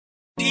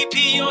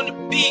DP on the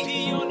beat.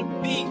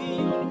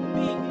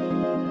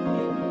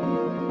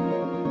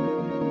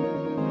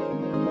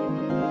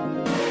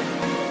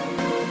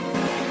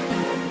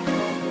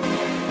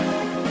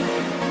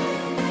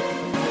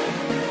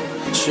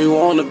 She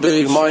wanna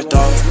be my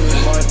dog.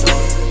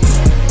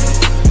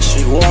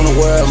 She wanna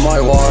wear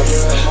my watch.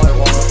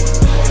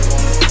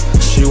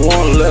 She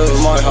wanna live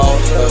in my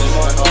house.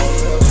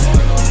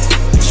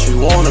 She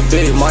wanna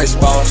be my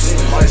spouse.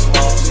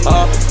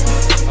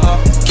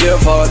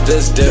 Give her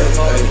this dick.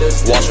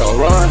 Watch her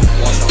run.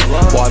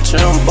 Watch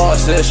him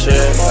bust this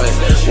shit.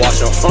 Watch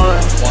him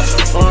front.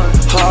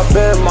 Hop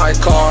in my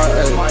car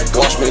and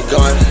watch me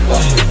gun.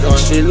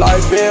 She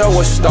like being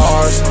with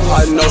stars.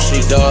 I know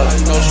she does.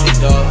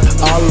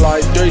 I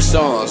like 3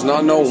 songs,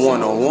 not no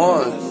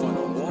one-on-one.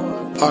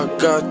 I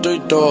got 3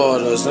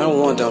 daughters and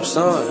 1 dumb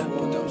son.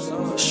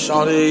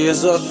 Shawty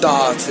is a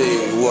thotty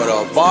with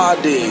a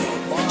body.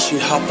 She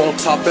hop on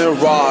top and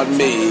ride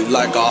me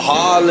like a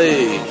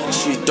Harley.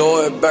 She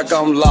throw it back,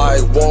 I'm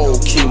like, whoa,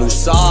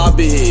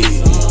 Kimusabi.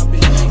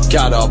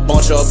 Got a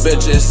bunch of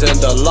bitches in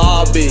the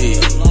lobby,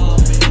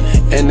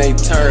 and they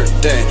turned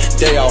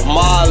they off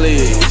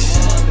Molly's.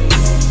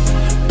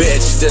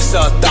 Bitch, this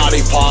a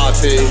thotty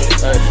party.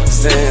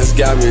 Sands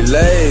got me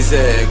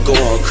lazy,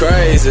 going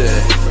crazy.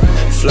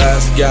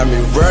 Flash got me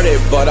ready,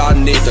 but I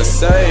need to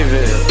save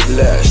it.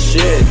 Let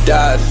shit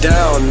die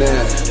down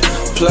and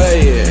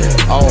play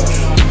it off.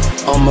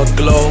 I'm a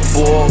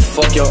global,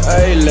 fuck your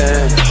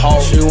alien.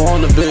 She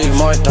wanna be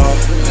my dog.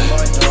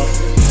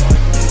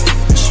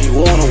 She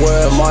wanna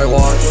wear my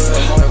watch.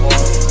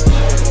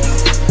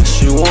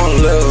 She wanna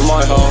live in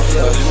my house.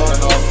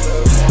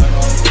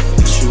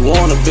 She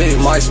wanna be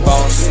my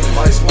spouse.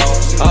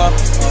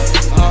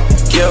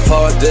 Give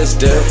her this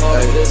dick.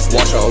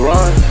 Watch her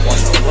run.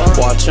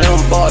 Watch him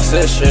bust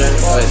this shit.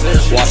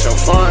 Watch him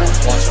front.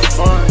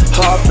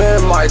 Hop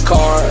in my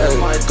car and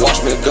watch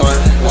me gun.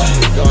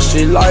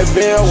 She like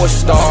being with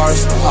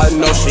stars. I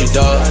know she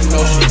does.